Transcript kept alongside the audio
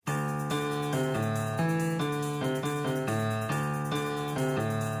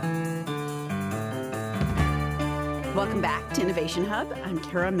Welcome back to Innovation Hub. I'm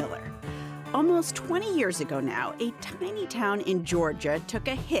Kara Miller. Almost 20 years ago now, a tiny town in Georgia took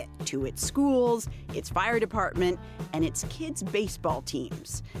a hit to its schools, its fire department, and its kids' baseball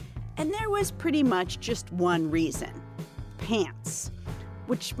teams. And there was pretty much just one reason: pants.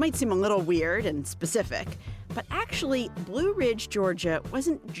 Which might seem a little weird and specific, but actually, Blue Ridge, Georgia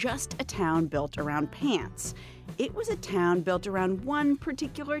wasn't just a town built around pants. It was a town built around one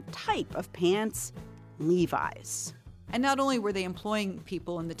particular type of pants: Levi's. And not only were they employing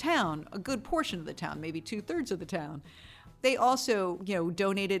people in the town, a good portion of the town, maybe 2/3 of the town, they also,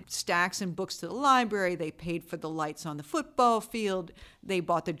 donated stacks and books to the library. They paid for the lights on the football field. They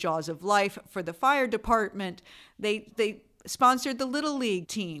bought the Jaws of Life for the fire department. They sponsored the Little League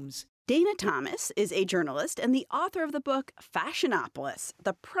teams. Dana Thomas is a journalist and the author of the book Fashionopolis: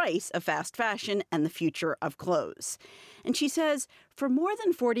 The Price of Fast Fashion and the Future of Clothes. And she says for more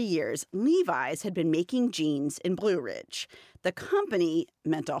than 40 years, Levi's had been making jeans in Blue Ridge. The company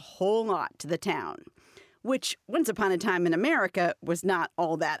meant a whole lot to the town, which once upon a time in America was not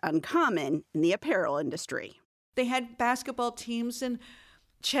all that uncommon in the apparel industry. They had basketball teams and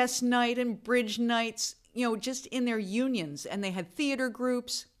chess night and bridge nights, just in their unions. And they had theater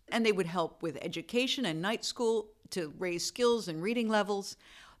groups. And they would help with education and night school to raise skills and reading levels.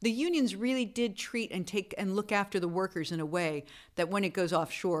 The unions really did treat and take and look after the workers in a way that when it goes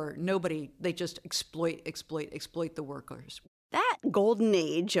offshore, they just exploit the workers. That golden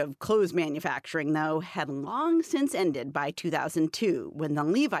age of clothes manufacturing, though, had long since ended by 2002 when the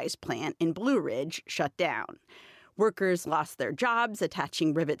Levi's plant in Blue Ridge shut down. Workers lost their jobs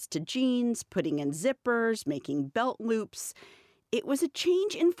attaching rivets to jeans, putting in zippers, making belt loops. It was a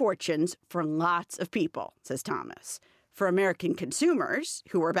change in fortunes for lots of people, says Thomas. For American consumers,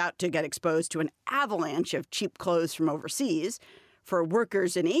 who were about to get exposed to an avalanche of cheap clothes from overseas, for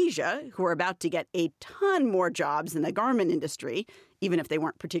workers in Asia, who were about to get a ton more jobs in the garment industry, even if they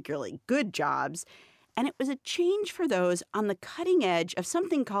weren't particularly good jobs, and it was a change for those on the cutting edge of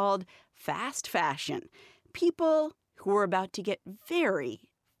something called fast fashion, people who were about to get very,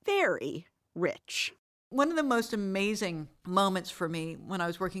 very rich. One of the most amazing moments for me when I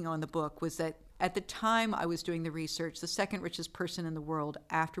was working on the book was that at the time I was doing the research, the second richest person in the world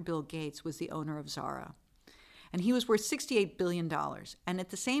after Bill Gates was the owner of Zara. And he was worth $68 billion. And at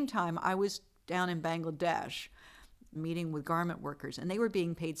the same time, I was down in Bangladesh meeting with garment workers, and they were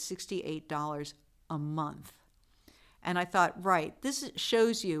being paid $68 a month. And I thought, right, this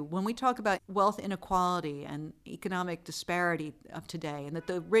shows you when we talk about wealth inequality and economic disparity of today, and that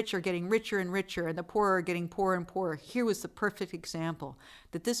the rich are getting richer and richer and the poor are getting poorer and poorer. Here was the perfect example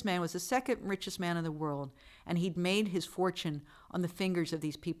that this man was the second richest man in the world, and he'd made his fortune on the fingers of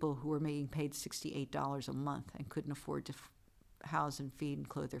these people who were being paid $68 a month and couldn't afford to house and feed and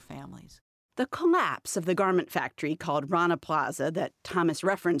clothe their families. The collapse of the garment factory called Rana Plaza that Thomas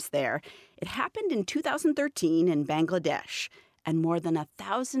referenced there, it happened in 2013 in Bangladesh, and more than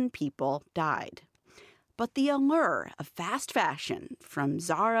 1,000 people died. But the allure of fast fashion, from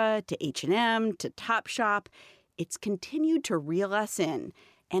Zara to H&M to Topshop, it's continued to reel us in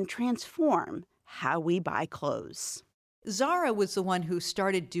and transform how we buy clothes. Zara was the one who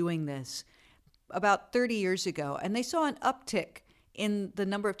started doing this about 30 years ago, and they saw an uptick in the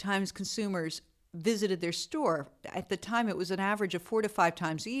number of times consumers visited their store. At the time, it was an average of 4 to 5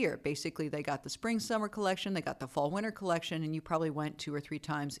 times a year. Basically, they got the spring-summer collection, they got the fall-winter collection, and you probably went 2 or 3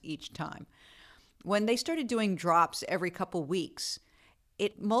 times each time. When they started doing drops every couple weeks,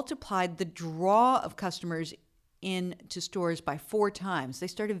 it multiplied the draw of customers into stores by 4 times. They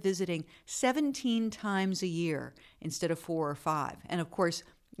started visiting 17 times a year instead of 4 or 5. And of course,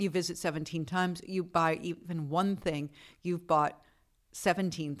 you visit 17 times, you buy even one thing, you've bought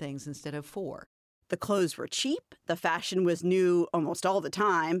 17 things instead of 4. The clothes were cheap, the fashion was new almost all the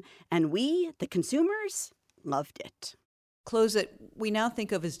time, and we, the consumers, loved it. Clothes that we now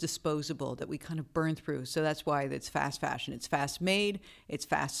think of as disposable, that we kind of burn through. So that's why it's fast fashion. It's fast made, it's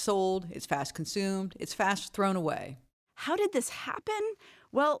fast sold, it's fast consumed, it's fast thrown away. How did this happen?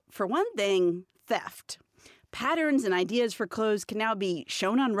 Well, for one thing, theft. Patterns and ideas for clothes can now be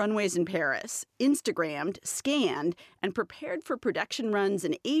shown on runways in Paris, Instagrammed, scanned, and prepared for production runs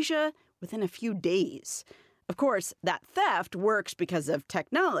in Asia within a few days. Of course, that theft works because of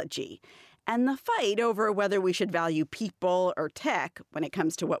technology. And the fight over whether we should value people or tech when it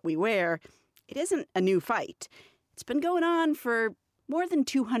comes to what we wear, it isn't a new fight. It's been going on for more than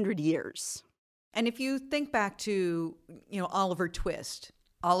 200 years. And if you think back to, Oliver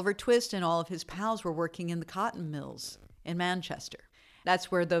Twist and all of his pals were working in the cotton mills in Manchester. That's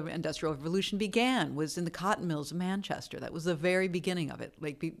where the Industrial Revolution began, was in the cotton mills of Manchester. That was the very beginning of it.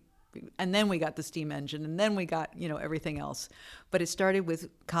 And then we got the steam engine, and then we got, everything else. But it started with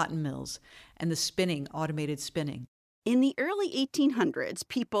cotton mills and the spinning, automated spinning. In the early 1800s,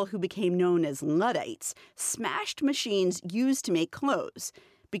 people who became known as Luddites smashed machines used to make clothes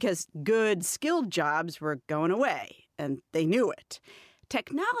because good, skilled jobs were going away, and they knew it.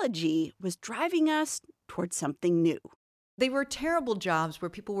 Technology was driving us towards something new. They were terrible jobs where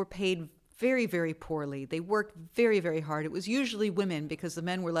people were paid very, very poorly. They worked very, very hard. It was usually women because the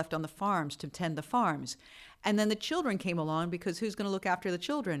men were left on the farms to tend the farms. And then the children came along because who's going to look after the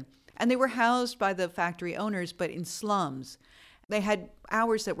children? And they were housed by the factory owners, but in slums. They had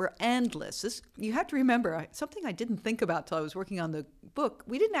hours that were endless. You have to remember, something I didn't think about till I was working on the book,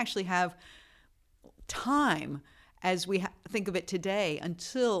 we didn't actually have time as we think of it today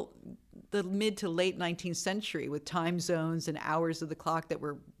until the mid to late 19th century, with time zones and hours of the clock that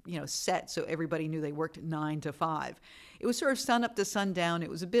were, set so everybody knew they worked 9 to 5. It was sort of sun up to sundown. It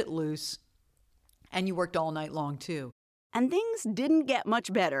was a bit loose, and you worked all night long too. And things didn't get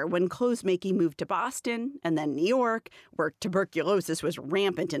much better when clothes making moved to Boston and then New York, where tuberculosis was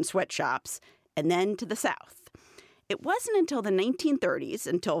rampant in sweatshops, and then to the South. It wasn't until the 1930s,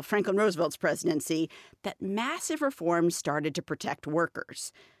 until Franklin Roosevelt's presidency, that massive reforms started to protect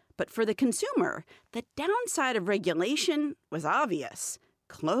workers. But for the consumer, the downside of regulation was obvious.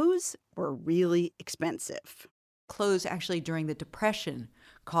 Clothes were really expensive. Clothes actually during the Depression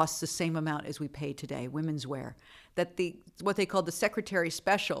cost the same amount as we pay today, women's wear. That what they called the secretary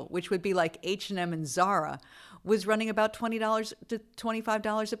special, which would be like H&M and Zara, was running about $20 to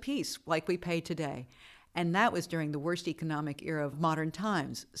 $25 a piece, like we pay today. And that was during the worst economic era of modern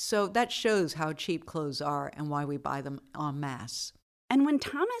times. So that shows how cheap clothes are and why we buy them en masse. And when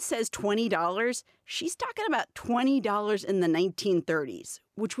Thomas says $20, she's talking about $20 in the 1930s,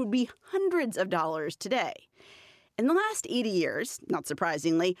 which would be hundreds of dollars today. In the last 80 years, not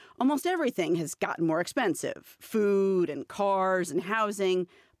surprisingly, almost everything has gotten more expensive. Food and cars and housing,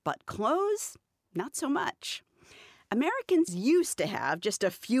 but clothes, not so much. Americans used to have just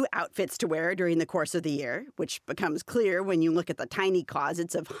a few outfits to wear during the course of the year, which becomes clear when you look at the tiny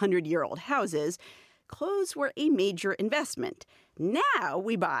closets of 100-year-old houses. Clothes were a major investment. Now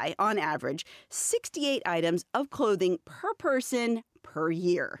we buy, on average, 68 items of clothing per person per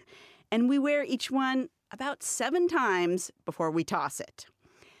year. And we wear each one about 7 times before we toss it.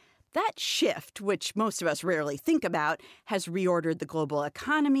 That shift, which most of us rarely think about, has reordered the global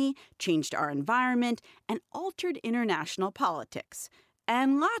economy, changed our environment, and altered international politics.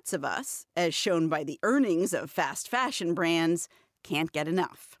 And lots of us, as shown by the earnings of fast fashion brands, can't get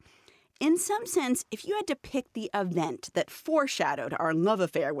enough. In some sense, if you had to pick the event that foreshadowed our love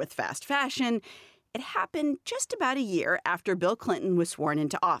affair with fast fashion, it happened just about a year after Bill Clinton was sworn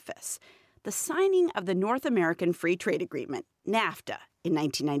into office. The signing of the North American Free Trade Agreement, NAFTA, in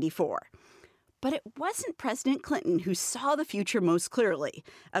 1994. But it wasn't President Clinton who saw the future most clearly,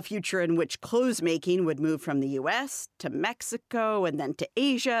 a future in which clothes making would move from the U.S. to Mexico and then to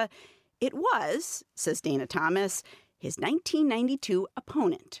Asia. It was, says Dana Thomas, his 1992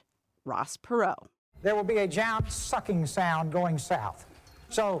 opponent, Ross Perot. There will be a giant sucking sound going south.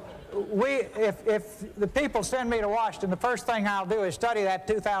 So if the people send me to Washington, the first thing I'll do is study that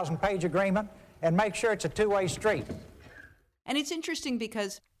 2,000-page agreement and make sure it's a two-way street. And it's interesting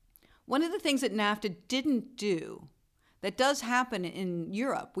because one of the things that NAFTA didn't do that does happen in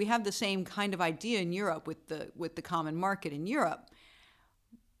Europe, we have the same kind of idea in Europe with the common market in Europe,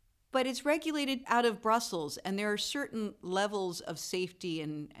 but it's regulated out of Brussels, and there are certain levels of safety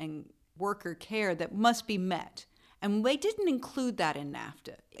and worker care that must be met. And they didn't include that in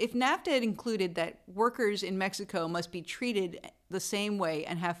NAFTA. If NAFTA had included that workers in Mexico must be treated the same way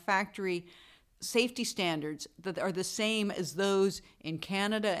and have factory safety standards that are the same as those in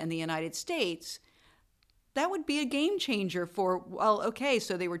Canada and the United States, that would be a game changer for, well, okay,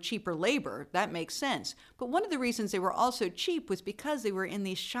 so they were cheaper labor. That makes sense. But one of the reasons they were also cheap was because they were in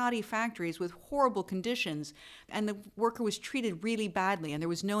these shoddy factories with horrible conditions, and the worker was treated really badly, and there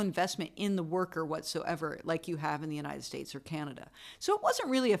was no investment in the worker whatsoever like you have in the United States or Canada. So it wasn't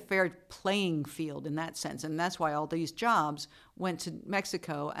really a fair playing field in that sense, and that's why all these jobs went to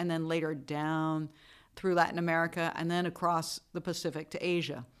Mexico and then later down through Latin America and then across the Pacific to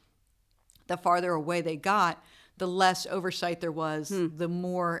Asia. The farther away they got, the less oversight there was, the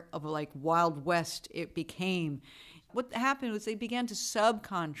more of a Wild West it became. What happened was they began to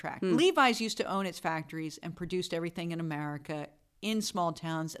subcontract. Levi's used to own its factories and produced everything in America in small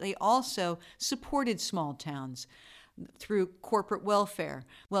towns. They also supported small towns through corporate welfare.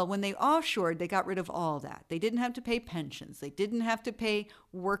 Well, when they offshored, they got rid of all that. They didn't have to pay pensions. They didn't have to pay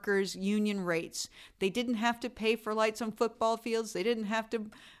workers' union rates. They didn't have to pay for lights on football fields. They didn't have to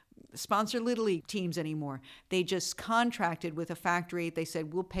sponsor Little League teams anymore. They just contracted with a factory. They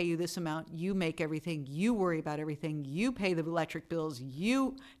said, we'll pay you this amount. You make everything. You worry about everything. You pay the electric bills.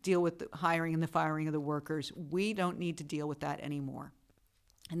 You deal with the hiring and the firing of the workers. We don't need to deal with that anymore.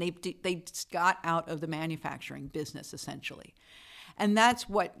 And they got out of the manufacturing business, essentially. And that's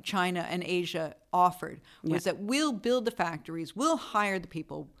what China and Asia offered, was that we'll build the factories, we'll hire the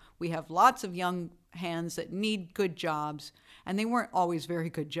people. We have lots of young hands that need good jobs. And they weren't always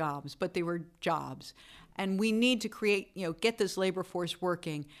very good jobs, but they were jobs. And we need to create, get this labor force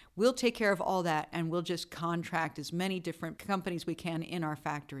working. We'll take care of all that, and we'll just contract as many different companies we can in our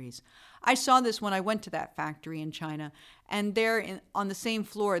factories. I saw this when I went to that factory in China, and there on the same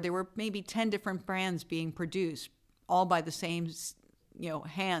floor, there were maybe 10 different brands being produced, all by the same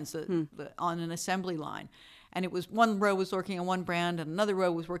hands on an assembly line. And it was one row was working on one brand, and another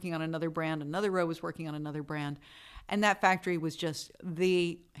row was working on another brand, another row was working on another brand. And that factory was just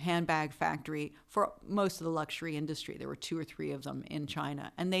the handbag factory for most of the luxury industry. There were 2 or 3 of them in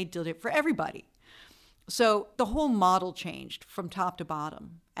China, and they did it for everybody. So the whole model changed from top to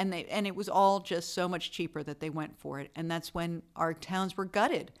bottom, and it was all just so much cheaper that they went for it. And that's when our towns were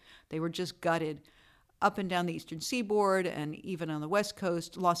gutted. They were just gutted. Up and down the eastern seaboard and even on the West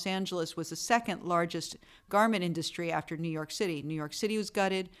Coast, Los Angeles was the second largest garment industry after New York City. New York City was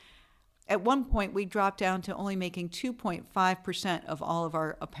gutted. At one point, we dropped down to only making 2.5% of all of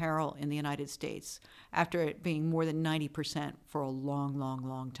our apparel in the United States, after it being more than 90% for a long, long,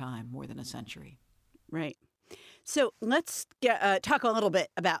 long time, more than a century. Right. So let's talk a little bit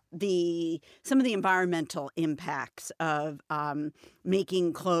about some of the environmental impacts of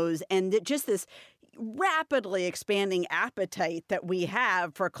making clothes and just this rapidly expanding appetite that we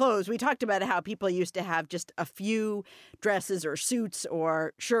have for clothes. We talked about how people used to have just a few dresses or suits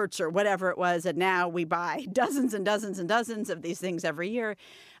or shirts or whatever it was, and now we buy dozens and dozens and dozens of these things every year.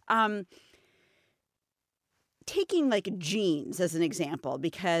 Taking like jeans as an example,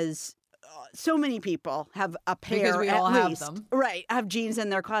 because so many people have a pair, because we at all least, have them. Right, have jeans in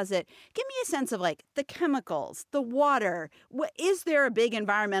their closet. Give me a sense of like the chemicals, the water. Is there a big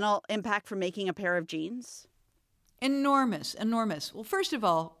environmental impact from making a pair of jeans? Enormous, enormous. Well, first of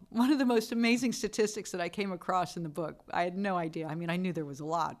all, one of the most amazing statistics that I came across in the book, I had no idea. I mean, I knew there was a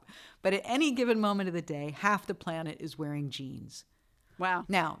lot. But at any given moment of the day, half the planet is wearing jeans. Wow.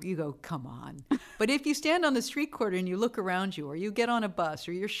 Now, you go, come on. But if you stand on the street corner and you look around you, or you get on a bus,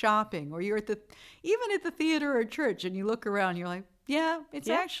 or you're shopping, or you're even at the theater or church, and you look around, you're like, yeah, it's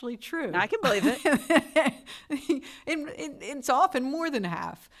actually true. I can believe it. It's often more than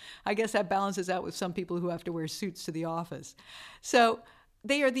half. I guess that balances out with some people who have to wear suits to the office. So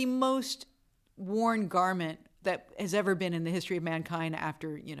they are the most worn garment that has ever been in the history of mankind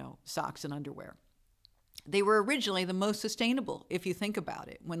after, socks and underwear. They were originally the most sustainable, if you think about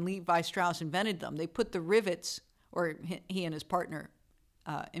it. When Levi Strauss invented them, they put the rivets, or he and his partner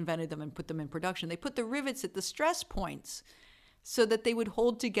invented them and put them in production. They put the rivets at the stress points so that they would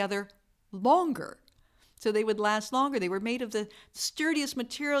hold together longer, so they would last longer. They were made of the sturdiest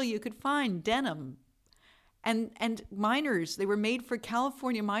material you could find, denim. And miners, they were made for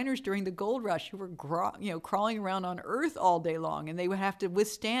California miners during the gold rush, who were crawling around on Earth all day long, and they would have to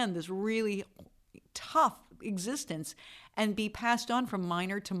withstand this really tough existence and be passed on from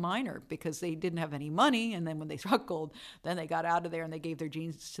miner to miner because they didn't have any money. And then when they struck gold, then they got out of there and they gave their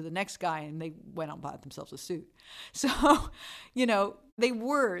jeans to the next guy and they went out and bought themselves a suit. So, they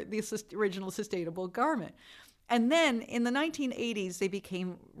were the original sustainable garment. And then in the 1980s, they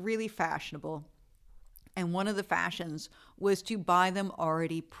became really fashionable. And one of the fashions was to buy them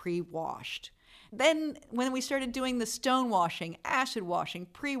already pre-washed. Then when we started doing the stone washing, acid washing,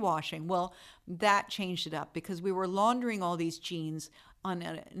 pre-washing, well, that changed it up because we were laundering all these jeans on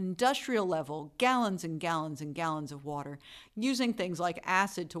an industrial level, gallons and gallons and gallons of water, using things like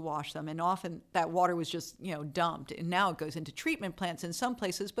acid to wash them. And often that water was just, dumped. And now it goes into treatment plants in some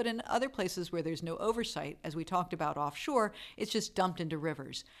places, but in other places where there's no oversight, as we talked about offshore, it's just dumped into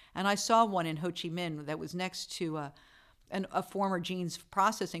rivers. And I saw one in Ho Chi Minh that was next to a former jeans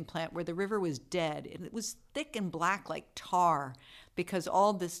processing plant where the river was dead. And it was thick and black like tar because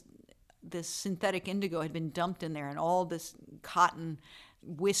all this synthetic indigo had been dumped in there, and all this cotton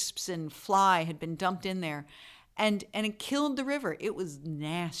wisps and fly had been dumped in there. And it killed the river. It was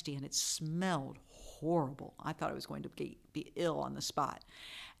nasty, and it smelled horrible. I thought I was going to be ill on the spot.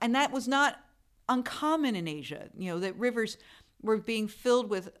 And that was not uncommon in Asia. That rivers were being filled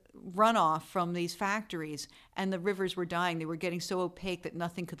with runoff from these factories, and the rivers were dying. They were getting so opaque that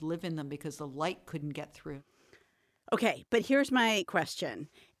nothing could live in them because the light couldn't get through. Okay, but here's my question.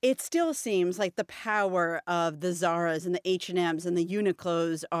 it still seems like the power of the Zaras and the H&Ms and the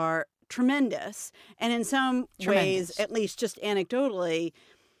Uniqlos are tremendous. And in some ways, at least just anecdotally,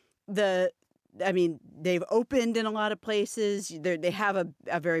 they've opened in a lot of places. They have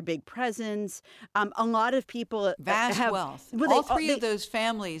a very big presence. A lot of people vast have wealth. Well, all three of those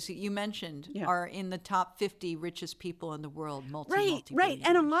families that you mentioned are in the top 50 richest people in the world. Right.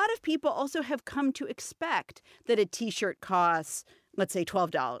 And a lot of people also have come to expect that a T-shirt costs, let's say,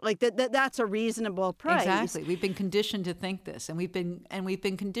 $12. Like that's a reasonable price. Exactly. We've been conditioned to think this, and we've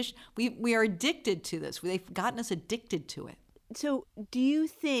been conditioned. We are addicted to this. They've gotten us addicted to it. So do you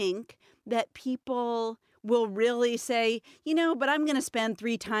think that people will really say, but I'm going to spend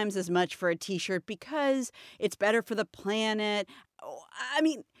 3 times as much for a T-shirt because it's better for the planet?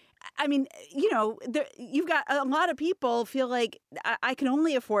 You've got a lot of people feel like I can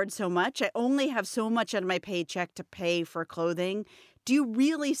only afford so much. I only have so much out of my paycheck to pay for clothing. Do you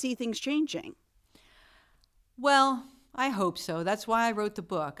really see things changing? Well, I hope so. That's why I wrote the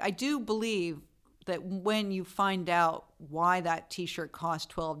book. I do believe that when you find out why that T-shirt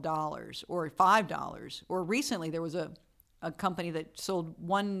cost $12 or $5, or recently there was a company that sold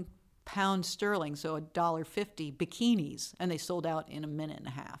 £1 sterling, so $1.50 bikinis, and they sold out in a minute and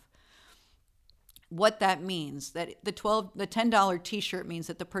a half. What that means, that the $10 T-shirt means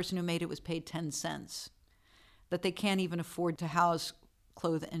that the person who made it was paid 10 cents, that they can't even afford to house,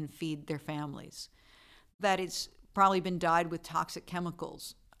 clothe, and feed their families, that it's probably been dyed with toxic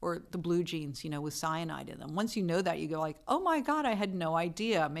chemicals, or the blue jeans, with cyanide in them. Once you know that, you go like, oh my God, I had no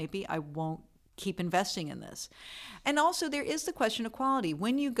idea. Maybe I won't keep investing in this. And also there is the question of quality.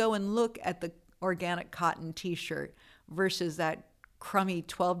 When you go and look at the organic cotton T-shirt versus that crummy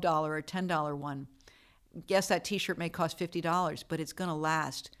 $12 or $10 one, yes, that T-shirt may cost $50, but it's going to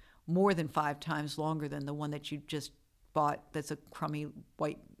last more than 5 times longer than the one that you just bought that's a crummy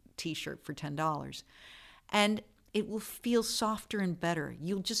white T-shirt for $10. And it will feel softer and better.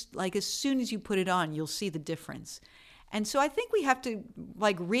 You'll just, as soon as you put it on, you'll see the difference. And so I think we have to,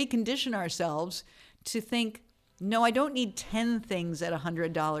 recondition ourselves to think, no, I don't need 10 things at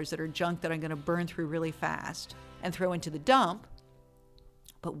 $100 that are junk that I'm going to burn through really fast and throw into the dump,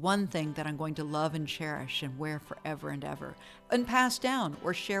 but one thing that I'm going to love and cherish and wear forever and ever, and pass down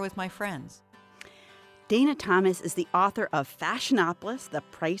or share with my friends. Dana Thomas is the author of Fashionopolis, The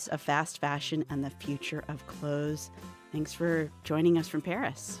Price of Fast Fashion and the Future of Clothes. Thanks for joining us from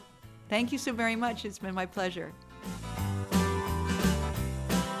Paris. Thank you so very much. It's been my pleasure.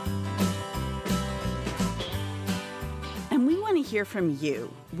 And we want to hear from you.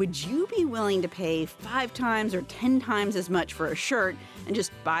 Would you be willing to pay 5 times or 10 times as much for a shirt and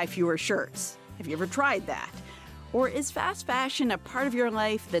just buy fewer shirts? Have you ever tried that? Or is fast fashion a part of your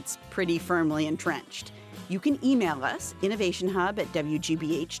life that's pretty firmly entrenched? You can email us,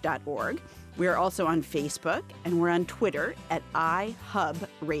 innovationhub@wgbh.org. We're also on Facebook, and we're on Twitter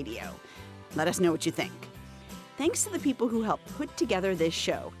 @iHubRadio. Let us know what you think. Thanks to the people who helped put together this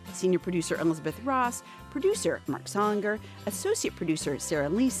show: senior producer Elizabeth Ross, producer Mark Solinger, associate producer Sarah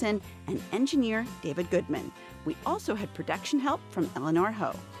Leeson, and engineer David Goodman. We also had production help from Eleanor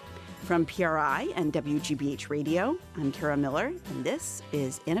Ho. From PRI and WGBH Radio, I'm Kara Miller, and this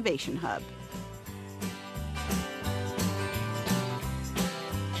is Innovation Hub.